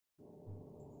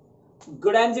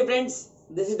Good and ji friends,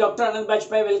 this is doctor Anand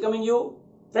Vajpayee welcoming you.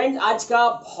 Friends, आज का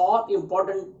बहुत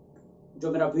important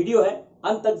जो मेरा वीडियो है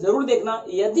अंत तक जरूर देखना।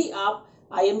 यदि आप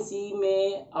आईएमसी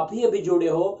में अभी अभी जुड़े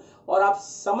हो और आप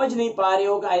समझ नहीं पा रहे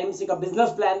हो कि आईएमसी का बिजनेस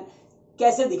प्लान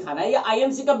कैसे दिखाना है या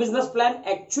आईएमसी का बिजनेस प्लान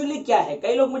एक्चुअली क्या है।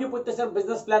 कई लोग मुझे पूछते हैं सर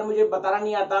बिजनेस प्लान मुझे बताना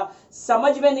नहीं आता,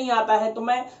 समझ में नहीं आता है, तो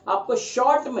मैं आपको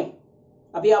शॉर्ट में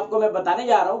अभी आपको मैं बताने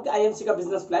जा रहा हूं कि आईएमसी का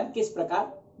बिजनेस प्लान किस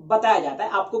प्रकार बताया जाता है।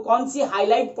 आपको कौन सी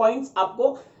हाईलाइट पॉइंट्स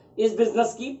आपको इस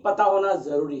बिजनेस की पता होना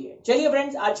जरूरी है। चलिए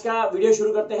फ्रेंड्स, आज का वीडियो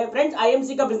शुरू करते हैं। फ्रेंड्स,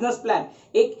 आईएमसी का बिजनेस प्लान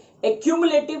एक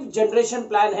एक्यूमुलेटिव जनरेशन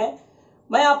प्लान है।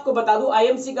 मैं आपको बता दूं,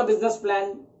 आईएमसी का बिजनेस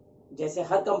प्लान जैसे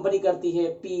हर कंपनी करती है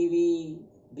पीवी,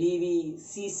 बीवी,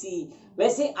 सीसी,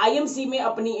 वैसे आईएमसी में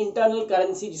अपनी इंटरनल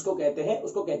करेंसी जिसको कहते हैं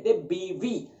उसको कहते हैं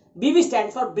बीवी। बीवी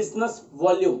stand for business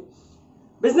volume.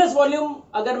 Business volume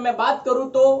अगर मैं बात करूं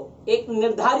तो एक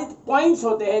निर्धारित पॉइंट्स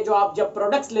होते हैं जो आप जब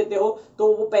प्रोडक्ट्स लेते हो तो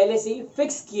वो पहले से ही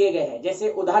फिक्स किए गए हैं। जैसे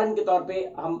उदाहरण के तौर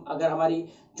पे हम अगर हमारी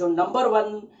जो नंबर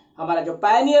 1 हमारा जो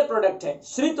पायनियर प्रोडक्ट है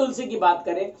श्री तुलसी की बात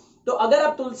करें, तो अगर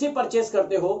आप तुलसी परचेस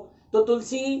करते हो तो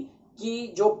तुलसी की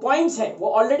जो पॉइंट्स है वो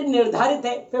ऑलरेडी निर्धारित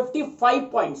है 55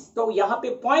 पॉइंट्स। तो यहां पे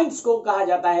पॉइंट्स को कहा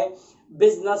जाता है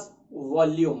बिजनेस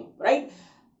वॉल्यूम, राइट।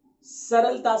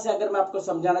 सरलता से अगर मैं आपको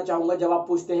समझाना चाहूंगा, जब आप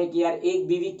पूछते हैं कि यार एक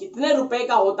बीवी कितने रुपए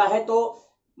का होता है, तो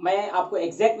मैं आपको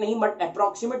एग्जैक्ट नहीं बट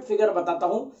अप्रोक्सीमेट फिगर बताता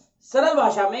हूं सरल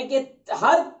भाषा में कि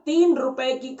हर 3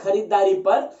 रुपए की खरीदारी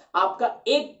पर आपका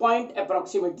 1 पॉइंट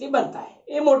अप्रोक्सीमेटली बनता है।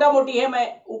 ये मोटा मोटी है,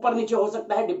 मैं ऊपर नीचे हो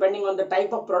सकता है depending on the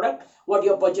type of product what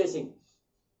you are purchasing.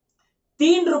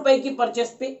 3 रुपए की परचेस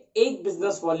पे 1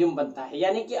 बिजनेस वॉल्यूम बनता है।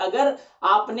 यानी कि अगर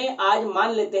आपने आज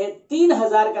मान लेते हैं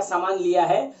 3000 का सामान लिया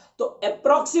है तो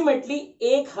अप्रोक्सीमेटली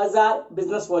 1000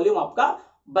 बिजनेस वॉल्यूम आपका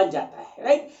बन जाता है,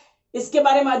 राइट। इसके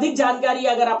बारे में अधिक जानकारी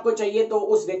अगर आपको चाहिए तो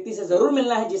उस व्यक्ति से जरूर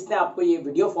मिलना है जिसने आपको ये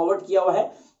वीडियो फॉरवर्ड किया हुआ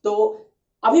है। तो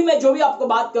अभी मैं जो भी आपको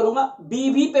बात करूंगा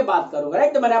बीवी पे बात करूंगा,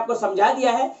 राइट। तो मैंने आपको समझा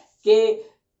दिया है कि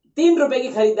 3 रुपए की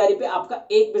खरीदारी पे आपका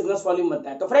 1 बिजनेस वॉल्यूम बनता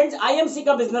है। तो फ्रेंड्स, आईएमसी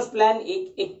का बिजनेस प्लान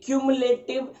एक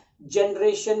एक्यूमुलेटिव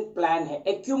जनरेशन प्लान है।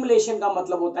 एक्यूमुलेशन का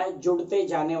मतलब होता है जुड़ते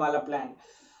जाने वाला प्लान।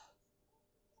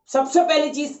 सबसे पहली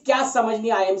चीज क्या समझनी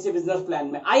आईएमसी बिजनेस प्लान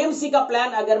में। आईएमसी का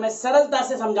प्लान अगर मैं सरलता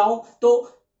से समझाऊं तो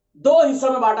 2 हिस्सों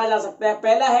में बांटा जा सकता है।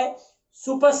 पहला है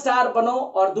सुपरस्टार बनो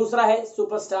और दूसरा है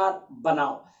सुपरस्टार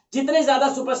बनाओ। जितने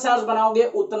ज्यादा सुपरस्टार्स बनाओगे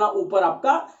उतना ऊपर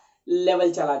आपका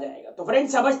लेवल चला जाएगा। तो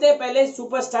फ्रेंड्स, समझते हैं पहले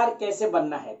सुपरस्टार कैसे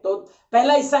बनना है। तो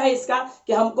पहला हिस्सा है इसका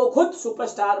कि हमको खुद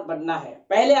सुपरस्टार बनना है।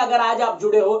 पहले अगर आज आप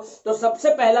जुड़े हो तो सबसे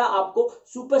पहला आपको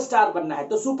सुपरस्टार बनना है।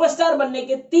 तो सुपरस्टार बनने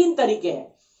के 3 तरीके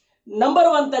हैं। नंबर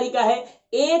 1 तरीका है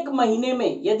 1 महीने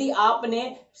में यदि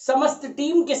आपने समस्त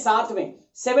टीम के साथ में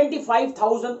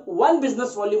 75,001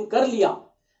 बिजनेस वॉल्यूम कर लिया,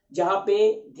 जहां पे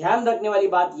ध्यान रखने वाली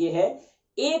बात यह है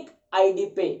एक आईडी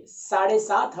पे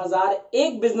 7,500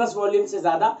 एक बिजनेस वॉल्यूम से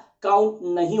ज्यादा काउंट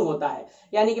नहीं होता है।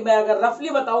 यानी कि मैं अगर रफली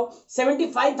बताऊं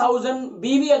 75,000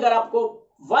 बीवी अगर आपको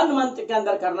 1 मंथ के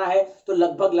अंदर करना है तो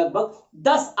लगभग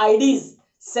 10 आईडीज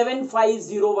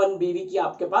 7501 बीवी की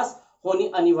आपके पास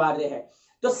होनी अनिवार्य है।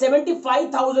 तो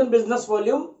 75,000 बिजनेस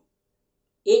वॉल्यूम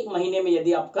 1 महीने में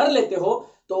यदि आप कर लेते हो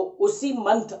तो उसी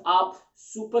मंथ आप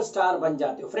सुपरस्टार बन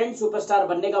जाते हो। फ्रेंड, सुपरस्टार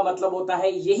बनने का मतलब होता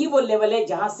है यही वो लेवल है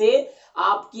जहां से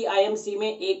आपकी आईएमसी में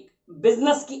एक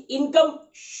बिजनेस की इनकम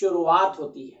शुरुआत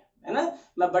होती है ना।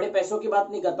 मैं बड़े पैसों की बात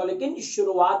नहीं करता लेकिन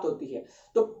शुरुआत होती है।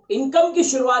 तो इनकम की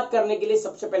शुरुआत करने के लिए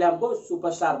सबसे पहले हमको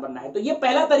सुपरस्टार बनना है। तो ये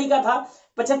पहला तरीका था।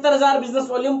 75,000 बिजनेस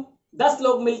वॉल्यूम 10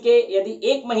 लोग मिलके यदि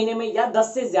 1 महीने में या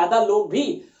 10 से ज्यादा लोग भी,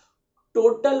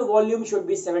 total volume should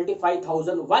be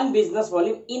 75,001 business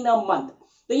volume in a month.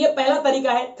 तो ये पहला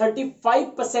तरीका है।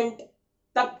 35%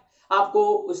 तक आपको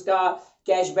उसका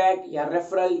कैशबैक या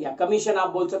रेफरल या कमीशन आप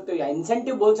बोल सकते हो या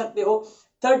इंसेंटिव बोल सकते हो।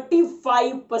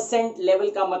 35% लेवल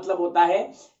का मतलब होता है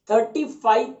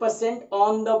 35%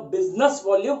 ऑन द बिजनेस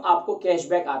वॉल्यूम आपको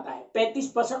कैशबैक आता है।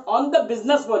 35% on the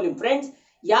business volume. Friends,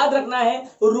 याद रखना है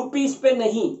रुपीस पे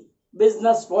नहीं,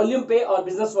 बिजनेस वॉल्यूम पे। और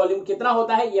बिजनेस वॉल्यूम कितना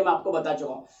होता है ये मैं आपको बता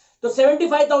चुका हूं। तो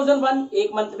 75,001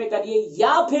 1 मंथ में करिए,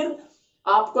 या फिर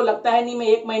आपको लगता है नहीं मैं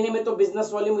 1 महीने में तो बिजनेस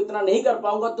वॉल्यूम इतना नहीं कर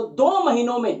पाऊंगा, तो 2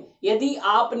 महीनों में यदि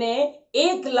आपने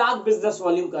 1 लाख बिजनेस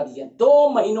वॉल्यूम कर लिया 2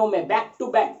 महीनों में back to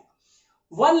back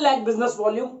 1 lakh business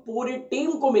volume पूरी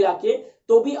टीम को मिला के,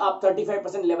 तो भी आप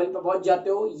 35% लेवल पे पहुंच जाते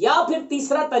हो। या फिर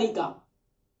तीसरा तरीका,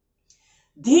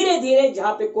 धीरे धीरे,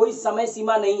 जहां पे कोई समय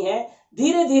सीमा नहीं है,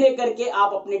 धीरे धीरे करके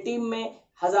आप अपनी टीम में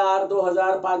 1000,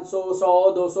 2000, 500,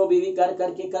 100, 200 बीवी कर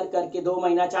करके 2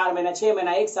 महीना, 4 महीना, 6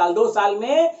 महीना, 1 साल, 2 साल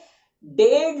में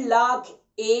 1.5 लाख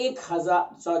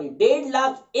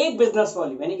 1 बिजनेस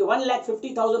वॉल्यूम यानी कि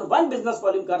 1,50,001 बिजनेस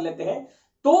वॉल्यूम कर लेते हैं,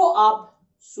 तो आप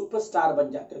सुपरस्टार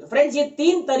बन जाते हो। तो फ्रेंड्स ये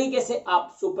 3 तरीके से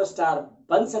आप सुपरस्टार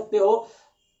बन सकते हो।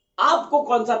 आपको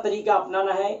कौन सा तरीका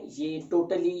अपनाना है ये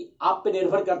टोटली आप पे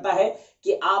निर्भर करता है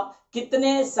कि आप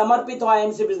कितने समर्पित हो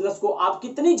आईएमसी बिजनेस को, आप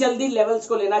कितनी जल्दी लेवल्स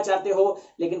को लेना चाहते हो।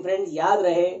 लेकिन फ्रेंड्स याद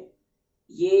रहे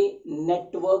ये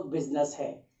नेटवर्क बिजनेस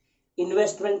है,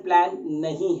 इन्वेस्टमेंट प्लान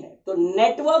नहीं है। तो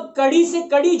नेटवर्क कड़ी से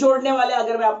कड़ी जोड़ने वाले,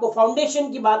 अगर मैं आपको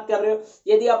फाउंडेशन की बात कर रहे हो,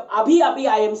 यदि आप अभी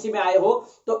आईएमसी में आए हो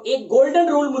तो एक गोल्डन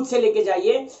रूल मुझसे लेके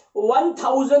जाइए,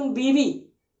 1000 बीवी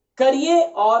करिए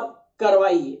और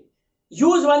करवाइए।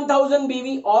 यूज 1000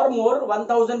 बीवी और मोर,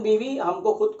 1000 बीवी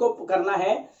हमको खुद को करना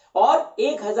है और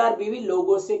 1000 बीवी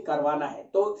लोगों से करवाना है।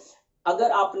 तो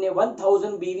अगर आपने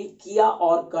 1000 बीवी किया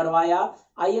और करवाया,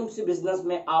 आईएमसी बिजनेस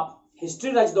में आप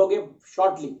हिस्ट्री रच दोगे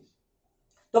शॉर्टली।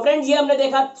 तो फ्रेंड्स ये हमने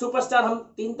देखा सुपरस्टार हम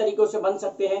 3 तरीकों से बन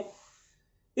सकते हैं।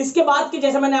 इसके बाद के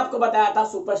जैसे मैंने आपको बताया था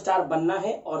सुपरस्टार बनना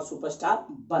है और सुपरस्टार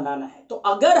बनाना है। तो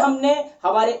अगर हमने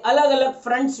हमारे अलग अलग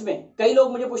फ्रंट्स में, कई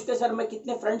लोग मुझे पूछते हैं सर मैं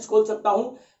कितने फ्रंट्स खोल सकता हूं।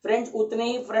 फ्रेंड्स उतने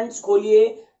ही फ्रंट्स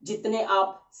खोलिए जितने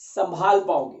आप संभाल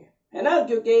पाओगे, है ना,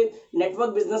 क्योंकि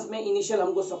नेटवर्क बिजनेस में इनिशियल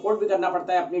हमको सपोर्ट भी करना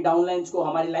पड़ता है, अपनी डाउन लाइन्स को,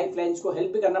 हमारी लाइफ लाइन्स को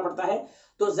हेल्प भी करना पड़ता है।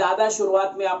 तो ज्यादा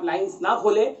शुरुआत में आप लाइन्स ना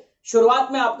खोले।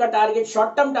 शुरुआत में आपका टारगेट,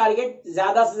 शॉर्ट टर्म टारगेट,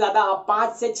 ज्यादा से ज्यादा आप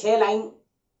 5 से 6 लाइन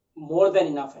मोर देन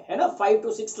इनफ है ना, 5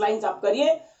 to 6 लाइन्स आप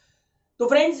करिए। तो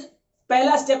फ्रेंड्स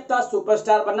पहला स्टेप था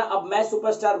सुपरस्टार बनना। अब मैं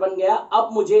सुपरस्टार बन गया, अब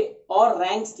मुझे और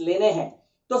रैंक्स लेने हैं।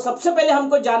 तो सबसे पहले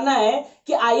हमको जानना है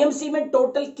कि आईएमसी में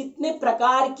टोटल कितने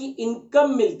प्रकार की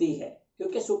इनकम मिलती है,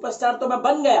 क्योंकि सुपरस्टार तो मैं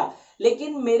बन गया,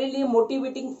 लेकिन मेरे लिए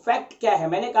मोटिवेटिंग फैक्ट क्या है।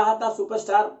 मैंने कहा था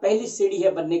सुपरस्टार पहली सीढ़ी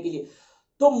है बनने के लिए।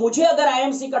 तो मुझे अगर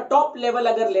आईएमसी का टॉप लेवल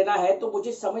अगर लेना है तो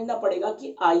मुझे समझना पड़ेगा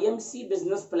कि आईएमसी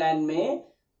बिजनेस प्लान में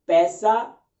पैसा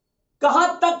कहां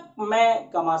तक मैं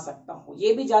कमा सकता हूं,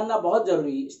 यह भी जानना बहुत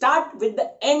जरूरी है। Start with the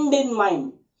and in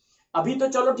mind. अभी तो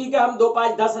चलो ठीक है हम 2,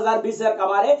 5, 10,000, 20,000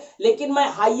 कमा रहे, लेकिन मैं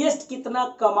हाईएस्ट कितना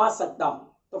कमा सकता हूं।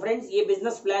 तो फ्रेंड्स ये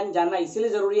बिजनेस प्लान जानना इसीलिए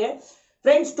जरूरी है।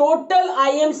 फ्रेंड्स टोटल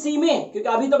आईएमसी में, क्योंकि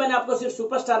अभी तो मैंने आपको सिर्फ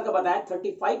सुपरस्टार का बताया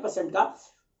 35% का,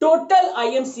 टोटल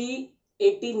आईएमसी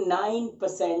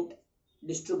 89%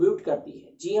 डिस्ट्रीब्यूट करती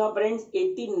है। जी हाँ फ्रेंड्स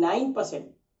 89%।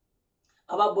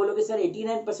 अब आप बोलोगे सर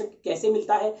 89% कैसे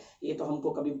मिलता है, ये तो हमको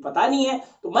कभी पता नहीं है।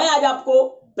 तो मैं आज आपको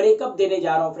ब्रेकअप देने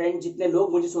जा रहा हूं। फ्रेंड जितने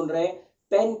लोग मुझे सुन रहे हैं,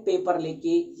 पेन पेपर लेके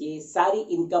ये सारी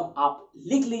इनकम आप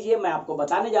लिख लीजिए, मैं आपको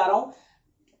बताने जा रहा हूं।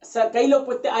 सर कई लोग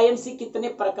पूछते हैं आईएमसी कितने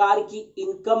प्रकार की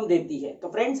इनकम देती है। तो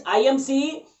फ्रेंड्स आईएमसी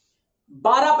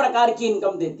 12 प्रकार की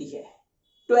इनकम देती है,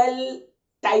 12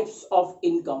 टाइप्स ऑफ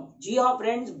इनकम। जी हाँ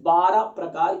फ्रेंड्स 12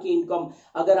 प्रकार की इनकम।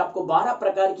 अगर आपको 12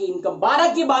 प्रकार की इनकम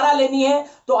 12 की 12 लेनी है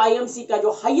तो आईएमसी का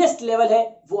जो हाईएस्ट लेवल है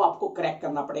वो आपको क्रैक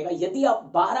करना पड़ेगा। यदि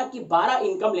आप 12 की 12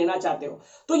 इनकम लेना चाहते हो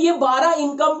तो ये 12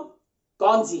 इनकम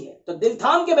कौन सी है, तो दिल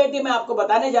थाम के बैठिए, मैं आपको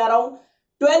बताने जा रहा हूं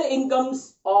 12 incomes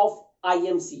of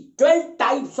IMC, 12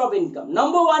 types of income.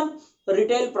 Number 1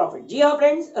 retail profit. जी हाँ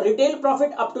friends retail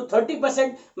profit up to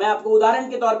 30%। मैं आपको उदाहरण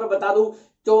के तौर पे बता दूं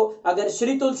तो अगर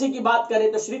श्री तुलसी की बात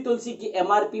करें तो श्री तुलसी की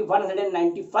एमआरपी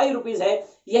 195 रुपीज है।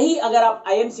 यही अगर आप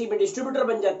आईएमसी में डिस्ट्रीब्यूटर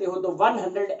बन जाते हो तो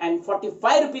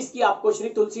 145 रुपीज की आपको श्री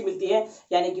तुलसी मिलती है,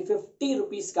 यानी कि 50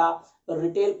 रुपीज का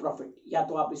रिटेल प्रॉफिट। या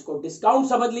तो आप इसको डिस्काउंट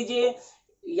समझ लीजिए,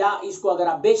 या इसको अगर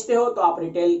आप बेचते हो तो आप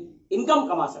रिटेल इनकम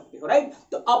कमा सकते हो, राइट।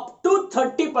 तो अप टू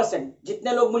 30%।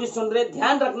 जितने लोग मुझे सुन रहे,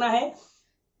 ध्यान रखना है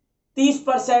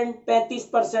 30%,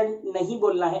 35% नहीं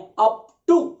बोलना है, अप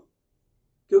टू,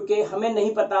 क्योंकि हमें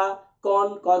नहीं पता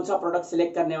कौन कौन सा प्रोडक्ट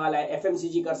सिलेक्ट करने वाला है।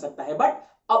 एफएमसीजी कर सकता है, बट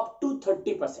अप टू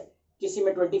 30%। किसी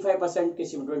में 25%,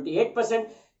 किसी में 28%,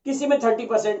 किसी में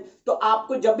 30%। तो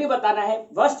आपको जब भी बताना है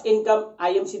फर्स्ट इनकम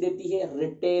आईएमसी देती है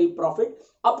retail profit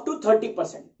up to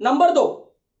 30%। Number 2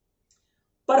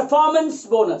 performance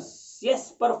bonus. Yes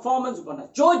performance bonus,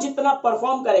 जो जितना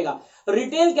परफॉर्म करेगा।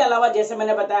 रिटेल के अलावा जैसे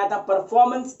मैंने बताया था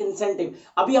परफॉर्मेंस इंसेंटिव,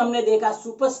 अभी हमने देखा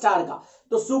सुपरस्टार का,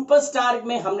 तो सुपरस्टार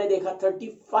में हमने देखा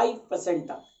 35%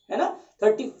 तक, है ना,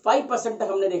 35% तक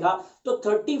हमने देखा। तो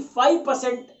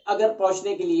 35% अगर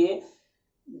पहुंचने के लिए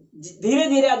धीरे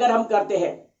धीरे अगर हम करते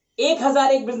हैं,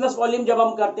 1000 एक बिजनेस वॉल्यूम जब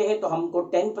हम करते हैं तो हमको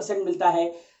 10% मिलता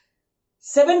है।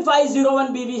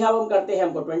 7501 बीवी जब हम करते हैं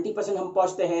हमको 20% हम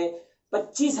पहुंचते हैं।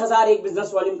 25,000 एक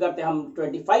बिजनेस वॉल्यूम करते हैं हम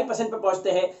 25% पे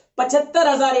पहुंचते हैं।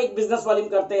 75,000 एक बिजनेस वॉल्यूम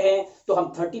करते हैं तो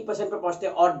हम 30% पे पहुंचते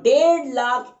हैं। और 1.5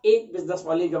 लाख एक बिजनेस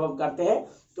वॉल्यूम जब हम करते हैं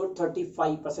तो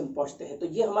 35% पहुंचते हैं। तो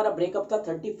ये हमारा ब्रेकअप था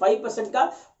 35% का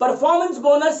परफॉर्मेंस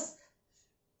बोनस।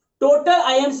 टोटल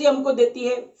आईएमसी हमको देती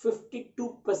है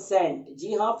 52%।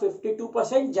 जी हाँ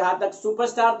 52%, जहां तक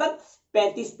सुपरस्टार तक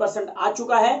 35% आ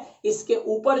चुका है। इसके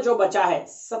ऊपर जो बचा है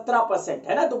 17%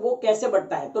 है ना, तो वो कैसे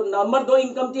बढ़ता है। तो नंबर 2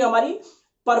 इनकम थी हमारी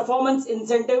परफॉर्मेंस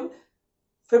इंसेंटिव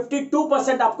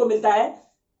 52% आपको मिलता है।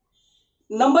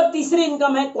 नंबर तीसरी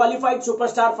इनकम है क्वालिफाइड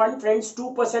सुपरस्टार फंड। फ्रेंड्स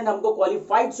 2% हमको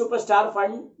क्वालिफाइड सुपरस्टार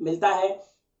फंड मिलता है।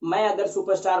 मैं अगर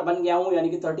सुपरस्टार बन गया हूं यानी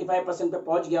कि 35% पे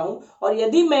पहुंच गया हूं और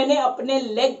यदि मैंने अपने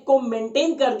लेग को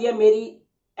मेंटेन कर दिया मेरी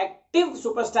एक्टिव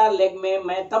सुपरस्टार लेग में,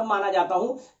 मैं तब माना जाता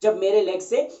हूं जब मेरे लेग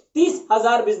से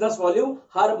 30,000 बिजनेस वॉल्यूम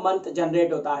हर मंथ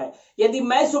जनरेट होता है। यदि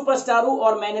मैं सुपरस्टार हूं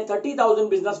और मैंने 30,000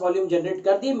 बिजनेस वॉल्यूम जनरेट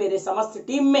कर दी मेरे समस्त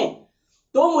टीम में,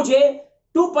 तो मुझे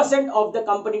 2% ऑफ द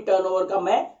कंपनी टर्नओवर का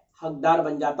मैं हकदार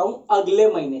बन जाता हूं अगले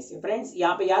महीने से। फ्रेंड्स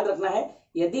यहां पे याद रखना है,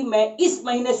 यदि मैं इस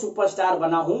महीने सुपरस्टार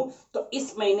बना हूं तो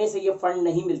इस महीने से ये फंड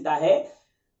नहीं मिलता है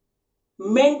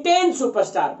मेंटेन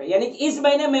सुपरस्टार पे, यानी कि इस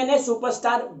महीने मैंने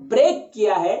सुपरस्टार ब्रेक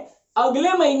किया है,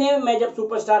 अगले महीने मैं जब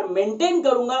सुपरस्टार मेंटेन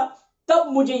करूंगा तब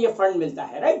मुझे ये फंड मिलता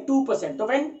है, राइट, 2%। तो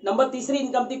फ्रेंड नंबर तीसरी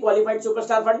इनकम थी क्वालिफाइड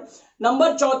सुपरस्टार फंड।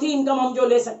 नंबर चौथी इनकम हम जो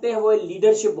ले सकते हैं वो है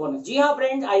लीडरशिप बोनस। जी हाँ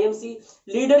फ्रेंड, आईएमसी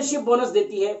लीडरशिप बोनस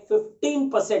देती है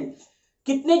 15%।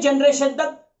 कितने जनरेशन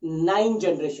तक? 9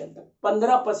 जनरेशन तक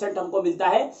 15% हमको मिलता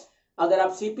है। अगर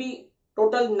आप सीपी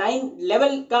टोटल 9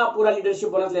 लेवल का पूरा लीडरशिप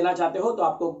बोनस लेना चाहते हो तो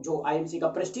आपको जो आईएमसी का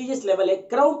प्रेस्टिजियस लेवल है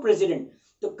क्राउन प्रेसिडेंट,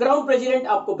 तो क्राउन प्रेसिडेंट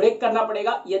आपको ब्रेक करना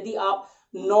पड़ेगा यदि आप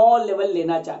 9 लेवल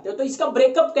लेना चाहते हो। तो इसका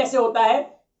ब्रेकअप कैसे होता है?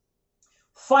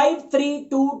 5 3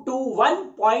 2 2 1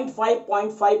 0.5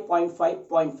 0.5 0.5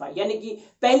 0.5, यानी कि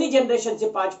पहली जनरेशन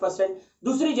से 5%,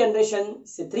 दूसरी जनरेशन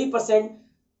से 3%,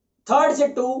 थर्ड से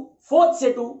 2, फोर्थ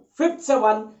से 2, फिफ्थ से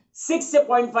 1, 6 से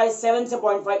 0.5, 7 से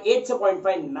 0.5, 8 से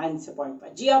 0.5, 9 से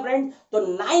 0.5। जी हाँ फ्रेंड, तो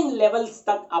 9 लेवल्स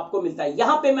तक आपको मिलता है।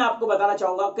 यहां पे मैं आपको बताना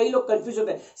चाहूंगा, कई लोग कंफ्यूज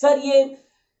होते हैं, सर ये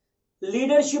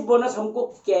लीडरशिप बोनस हमको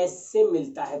कैसे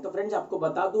मिलता है? तो फ्रेंड्स आपको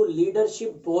बता दूं,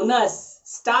 leadership bonus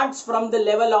starts from the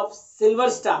level of silver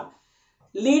star.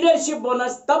 Leadership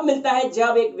bonus तब मिलता है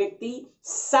जब एक व्यक्ति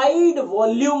साइड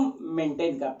वॉल्यूम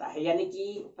मेंटेन करता है, यानी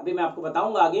कि अभी मैं आपको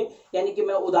बताऊंगा आगे, यानी कि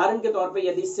मैं उदाहरण के तौर पे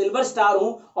यदि सिल्वर स्टार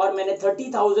हूं और मैंने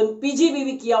 30,000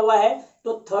 पीजीबीवी किया हुआ है,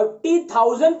 तो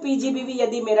 30,000 पीजीबीवी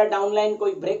यदि मेरा डाउनलाइन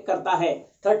कोई ब्रेक करता है,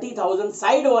 30,000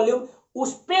 साइड वॉल्यूम,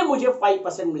 उस पे मुझे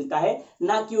 5% मिलता है,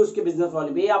 ना कि उसके बिजनेस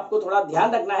वॉल्यूम। ये आपको थोड़ा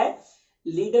ध्यान रखना है।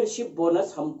 लीडरशिप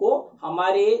बोनस हमको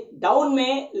हमारे डाउन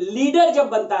में लीडर जब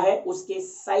बनता है उसके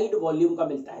साइड वॉल्यूम का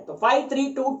मिलता है। तो 5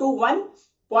 3 2 2 1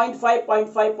 0.5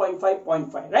 0.5 0.5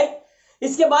 0.5, राइट।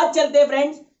 इसके बाद चलते हैं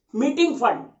फ्रेंड्स मीटिंग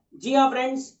फंड। जी हाँ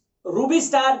friends, Ruby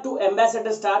star to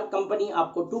ambassador star company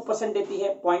आपको 2% देती है,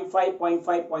 0.5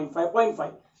 0.5 0.5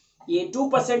 0.5, ये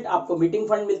 2% आपको मीटिंग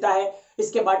फंड मिलता है।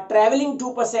 इसके बाद travelling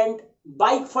 2%,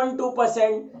 bike fund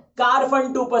 2%, car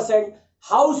fund 2%,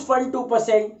 house fund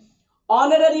 2%,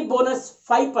 honorary bonus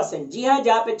 5%। जी हाँ,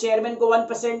 जहां पे चेयरमैन को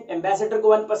 1%, एम्बेसडर को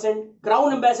 1%,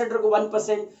 क्राउन एम्बेसडर को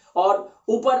 1% और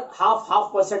ऊपर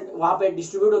हाफ परसेंट वहां पे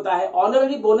डिस्ट्रीब्यूट होता है।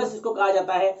 ऑनररी बोनस इसको कहा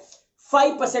जाता है,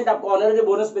 5% आपको ऑनररी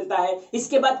बोनस मिलता है।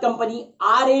 इसके बाद company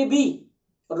RAB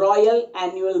royal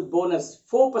annual bonus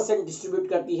 4% distribute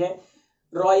करती है।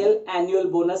 Royal annual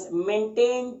bonus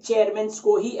maintain chairman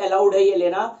को ही अलाउड है ये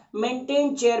लेना।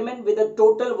 Maintain chairman with a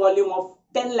total volume of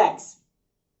 10 lakh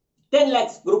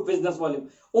group business volume,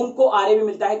 उनको आरएबी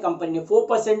मिलता है। कंपनी ने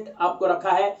 4% आपको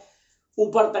रखा है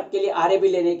ऊपर तक के लिए आरएबी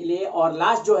लेने के लिए। और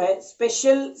लास्ट जो है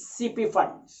special CP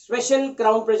fund, special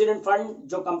crown president fund,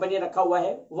 जो कंपनी ने रखा हुआ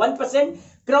है 1%।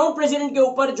 क्राउन प्रेसिडेंट के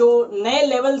ऊपर जो नए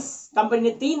लेवल्स, कंपनी ने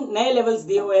 3 नए लेवल्स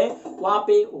दिए हुए हैं, वहां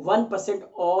पे 1%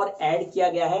 और ऐड किया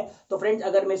गया है। तो फ्रेंड्स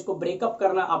अगर मैं इसको ब्रेकअप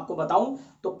करना आपको बताऊं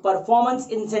तो performance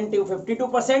incentive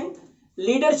 52%,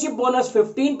 leadership bonus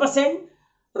 15%,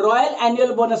 royal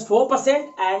annual bonus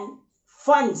 4% end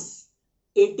funds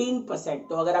 18%।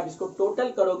 तो अगर आप इसको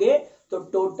टोटल करोगे तो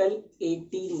टोटल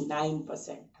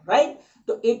 89%, राइट।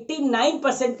 तो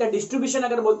 89% का डिस्ट्रीब्यूशन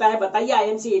अगर बोलता है, बताइए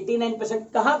आईएमसी 89%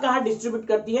 कहां कहां डिस्ट्रीब्यूट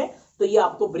करती है, तो ये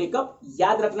आपको ब्रेकअप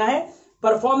याद रखना है।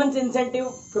 परफॉर्मेंस इंसेंटिव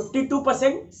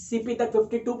 52%, सीपी तक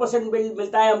 52%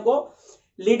 मिलता है हमको।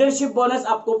 लीडरशिप बोनस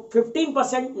आपको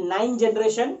 15%, 9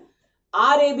 generation,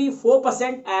 RAB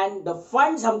 4% and the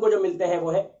funds हमको जो मिलते हैं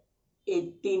वो है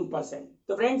 18%।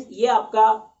 तो फ्रेंड्स ये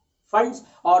आपका फंड्स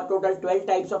और टोटल 12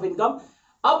 टाइप्स ऑफ इनकम।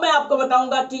 अब मैं आपको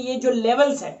बताऊंगा कि ये जो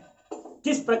लेवल्स है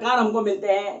किस प्रकार हमको मिलते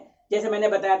हैं। जैसे मैंने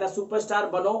बताया था, सुपरस्टार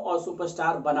बनो और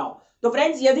सुपरस्टार बनाओ। तो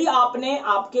फ्रेंड्स यदि आपने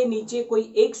आपके नीचे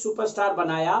कोई एक सुपरस्टार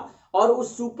बनाया और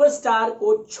उस सुपरस्टार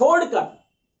को छोड़कर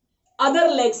अदर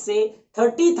लेग से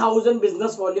 30,000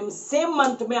 बिजनेस वॉल्यूम सेम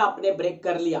मंथ में आपने ब्रेक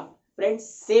कर लिया। फ्रेंड्स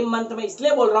सेम मंथ में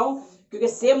इसलिए बोल रहा हूं क्योंकि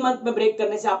सेम मंथ में ब्रेक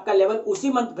करने से आपका लेवल उसी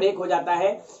मंथ ब्रेक हो जाता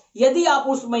है। यदि आप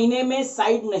उस महीने में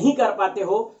साइड नहीं कर पाते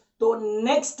हो तो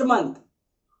नेक्स्ट मंथ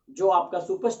जो आपका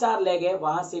सुपरस्टार लेग है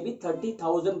वहां से भी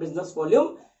 30,000 बिजनेस वॉल्यूम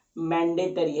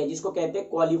मैंडेटरी है, जिसको कहते हैं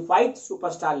क्वालिफाइड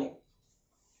सुपरस्टार लेग।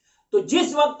 तो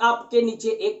जिस वक्त आपके नीचे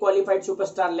एक क्वालिफाइड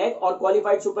सुपरस्टार लेग और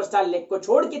क्वालिफाइड सुपरस्टार लेग को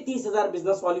छोड़ के 30,000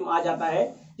 बिजनेस वॉल्यूम आ जाता है,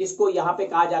 जिसको यहां पे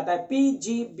कहा जाता है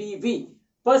PGBV,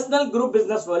 personal group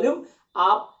business volume,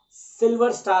 आप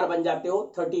सिल्वर स्टार बन जाते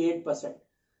हो 38%।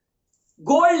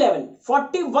 गोल्ड लेवल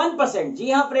 41%,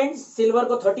 जी हां फ्रेंड्स, सिल्वर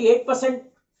को 38%,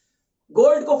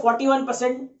 गोल्ड को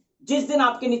 41%। जिस दिन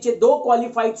आपके नीचे 2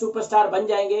 क्वालिफाइड सुपरस्टार बन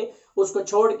जाएंगे, उसको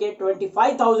छोड़ के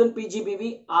 25,000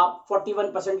 PGBV, आप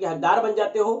 41% के हकदार बन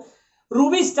जाते हो।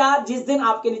 रूबी स्टार, जिस दिन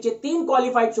आपके नीचे 3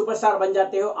 क्वालिफाइड सुपरस्टार बन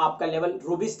जाते हो, आपका level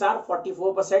Ruby star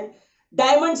 44%।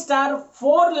 Diamond star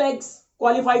 4 legs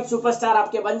qualified superstar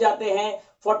आपके बन जाते हैं,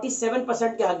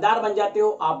 47% के हकदार बन जाते हो,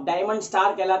 आप डायमंड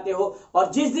स्टार कहलाते हो।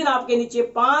 और जिस दिन आपके नीचे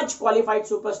 5 क्वालिफाइड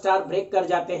सुपरस्टार ब्रेक कर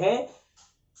जाते हैं,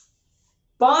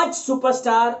 5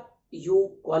 superstar, you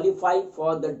qualify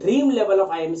for the dream level of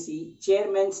IMC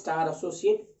chairman star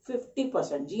associate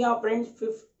 50%। जी हाँ फ्रेंड्स,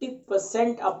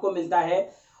 50% आपको मिलता है।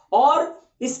 और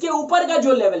इसके ऊपर का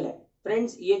जो लेवल है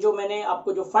फ्रेंड्स, ये जो मैंने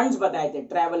आपको जो फंड्स बताए थे,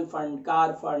 travel fund,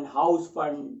 car fund, house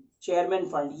fund, chairman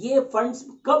fund, ये फंड्स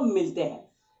कब मिलते हैं?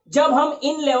 जब हम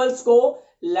इन लेवल्स को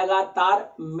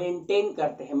लगातार मेंटेन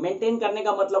करते हैं। मेंटेन करने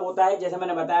का मतलब होता है, जैसे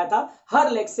मैंने बताया था, हर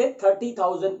लेग से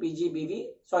 30,000 PGBV,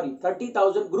 sorry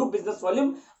 30,000 group business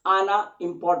volume आना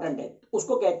इंपॉर्टेंट है,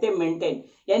 उसको कहते हैं मेंटेन।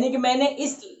 यानी कि मैंने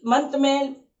इस मंथ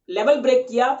में लेवल ब्रेक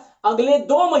किया, अगले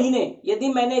 2 महीने यदि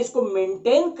मैंने इसको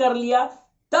मेंटेन कर लिया,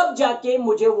 तब जाके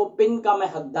मुझे वो पिन का मैं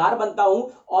हकदार बनता हूं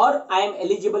और I am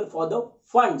eligible for the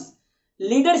funds.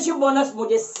 Leadership bonus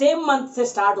मुझे सेम मंथ से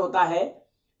स्टार्ट होता है,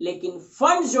 लेकिन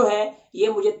फंड्स जो है ये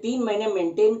मुझे 3 महीने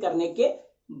मेंटेन करने के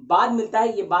बाद मिलता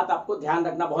है। ये बात आपको ध्यान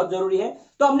रखना बहुत जरूरी है।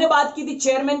 तो हमने बात की थी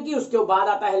चेयरमैन की, उसके बाद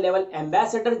आता है लेवल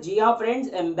एम्बेसडर। जी हाँ फ्रेंड्स,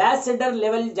 एम्बेसडर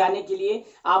लेवल जाने के लिए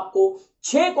आपको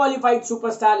 6 क्वालिफाइड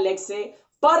सुपरस्टार लेग से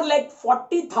पर leg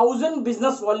 40,000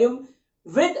 business volume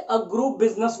with a group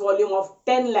business volume of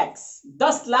 10 lakh,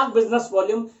 10 lakh business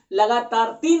volume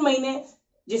लगातार 3 महीने,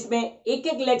 जिसमें एक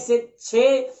लेग से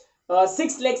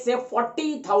 6 लेग से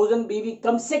 40,000 बीवी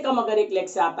कम से कम अगर एक लेग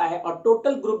से आता है और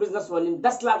total group business volume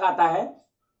 10 lakh आता है,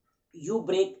 you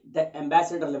break the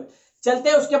ambassador level. चलते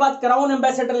हैं उसके बाद क्राउन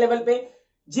एम्बेसडर लेवल पे।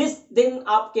 जिस दिन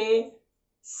आपके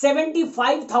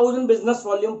 75,000 बिजनेस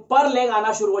वॉल्यूम पर लेग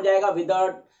आना शुरू हो जाएगा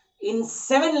without in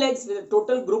 7 legs with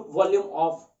total group volume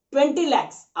of 20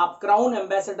 lakhs, आप क्राउन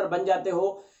एम्बेसडर बन जाते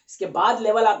हो। इसके बाद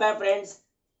लेवल आता है फ्रेंड्स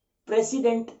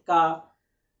प्रेसिडेंट का।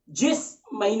 जिस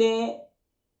महीने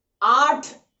 8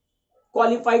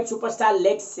 क्वालिफाइड सुपरस्टार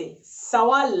लेग्स से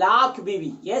 1.25 लाख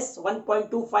बीवी, यस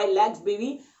 1.25 लाख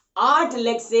बीवी, 8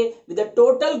 लेग से with a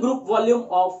total group volume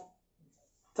of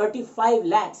 35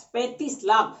 lakh, 35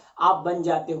 lakh आप बन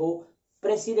जाते हो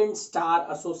प्रेसिडेंट स्टार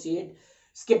एसोसिएट।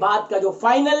 इसके बाद का जो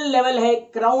फाइनल लेवल है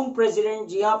क्राउन प्रेसिडेंट।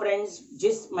 जी हाँ फ्रेंड्स,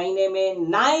 जिस महीने में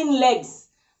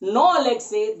 9 लेग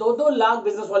से 2-2 लाख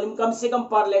बिजनेस वॉल्यूम कम से कम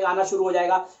पर लेग आना शुरू हो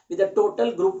जाएगा with a total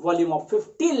group volume of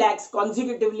 50 lakhs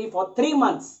consecutively for 3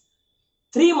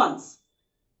 months,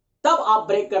 तब आप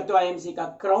ब्रेक करते हो आईएमसी का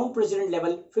क्राउन प्रेसिडेंट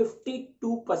लेवल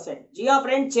 52%। जी हाँ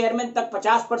फ्रेंड, चेयरमैन तक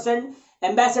 50%,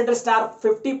 ambassador star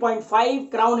 50.5,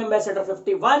 crown ambassador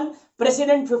 51,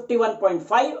 president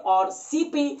 51.5 और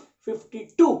सीपी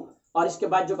 52। और इसके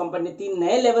बाद जो कंपनी ने 3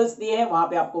 नए लेवल्स दिए हैं, वहां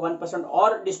पे आपको 1%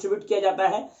 और डिस्ट्रीब्यूट किया जाता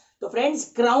है। तो फ्रेंड्स,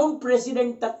 क्राउन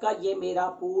प्रेसिडेंट तक का ये मेरा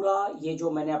पूरा, ये जो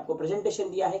मैंने आपको प्रेजेंटेशन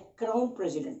दिया है क्राउन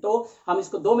प्रेसिडेंट, तो हम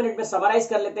इसको 2 मिनट में समराइज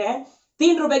कर लेते हैं।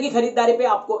 3 रुपए की खरीदारी पे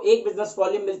आपको एक बिजनेस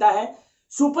वॉल्यूम मिलता है।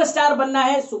 सुपरस्टार बनना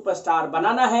है, सुपरस्टार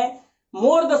बनाना है,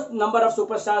 more the number of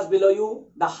superstars below you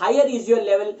the higher is your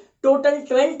level. Total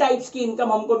 12 types की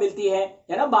इनकम हमको मिलती है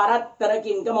ना, 12 तरह की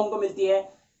इनकम हमको मिलती है।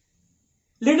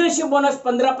 लीडरशिप बोनस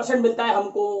 15% मिलता है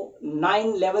हमको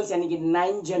 9 लेवल्स यानी कि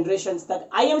 9 जनरेशन तक।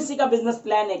 आईएमसी का बिजनेस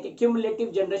प्लान है कि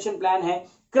क्यूमुलेटिव जनरेशन प्लान है।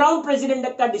 क्राउन प्रेसिडेंट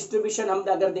का डिस्ट्रीब्यूशन हम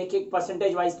अगर देखें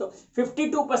परसेंटेज वाइज तो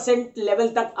 52% लेवल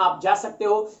तक आप जा सकते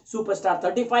हो। Superstar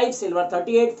 35, silver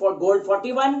 38, for gold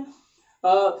 41,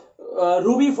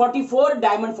 Ruby 44,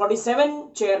 diamond 47,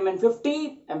 chairman 50,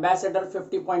 ambassador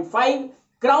 50.5,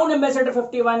 crown ambassador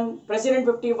 51, president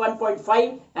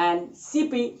 51.5 and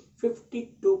CP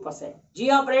 52%। जी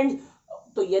हाँ फ्रेंड्स,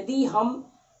 तो यदि हम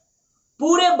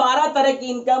पूरे 12 तरह की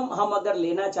इनकम हम अगर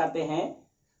लेना चाहते हैं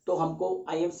तो हमको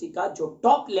आईएमसी का जो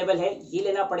टॉप लेवल है ये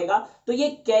लेना पड़ेगा। तो ये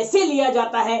कैसे लिया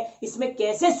जाता है, इसमें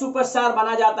कैसे सुपरस्टार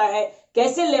बना जाता है,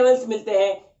 कैसे लेवल्स मिलते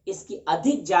हैं, इसकी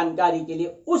अधिक जानकारी के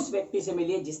लिए उस व्यक्ति से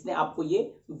मिलिए जिसने आपको ये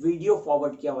वीडियो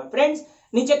फॉरवर्ड किया हुआ है। फ्रेंड्स,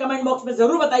 नीचे कमेंट बॉक्स में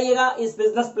जरूर बताइएगा इस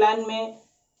बिजनेस प्लान में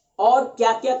और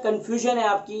क्या क्या कंफ्यूजन है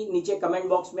आपकी। नीचे कमेंट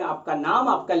बॉक्स में आपका नाम,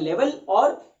 आपका लेवल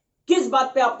और किस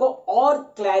बात पे आपको और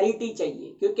क्लैरिटी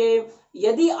चाहिए, क्योंकि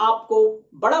यदि आपको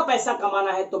बड़ा पैसा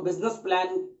कमाना है तो बिजनेस प्लान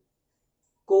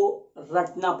को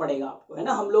रटना पड़ेगा आपको, है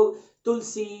ना। हम लोग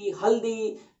तुलसी,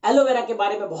 हल्दी, एलोवेरा के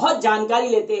बारे में बहुत जानकारी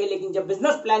लेते हैं, लेकिन जब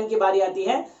बिजनेस प्लान की बारी आती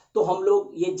है तो हम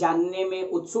लोग ये जानने में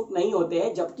उत्सुक नहीं होते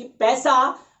हैं, जबकि पैसा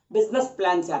बिजनेस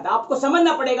प्लान से आता है। आपको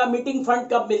समझना पड़ेगा मीटिंग फंड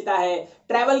कब मिलता है,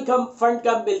 ट्रैवल फंड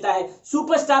कब मिलता है,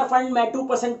 सुपरस्टार फंड में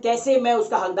 2% कैसे मैं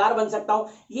उसका हकदार बन सकता हूं।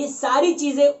 ये सारी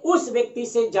चीजें उस व्यक्ति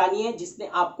से जानिए जिसने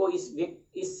आपको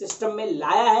इस सिस्टम में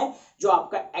लाया है, जो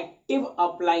आपका एक्टिव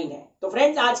अपलाइन है। तो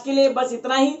फ्रेंड्स, आज के लिए बस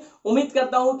इतना ही। उम्मीद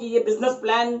करता हूं कि ये business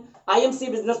plan, IMC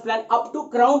business plan up to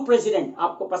crown president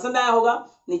आपको पसंद आया होगा।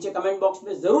 नीचे कमेंट बॉक्स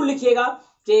में जरूर लिखिएगा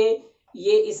कि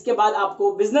ये इसके बाद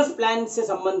आपको बिजनेस प्लान से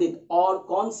संबंधित और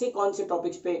कौन से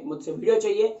टॉपिक्स पे मुझसे वीडियो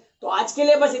चाहिए। तो आज के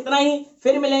लिए बस इतना ही,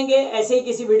 फिर मिलेंगे ऐसे ही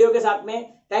किसी वीडियो के साथ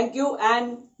में। Thank you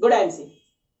and good IMC.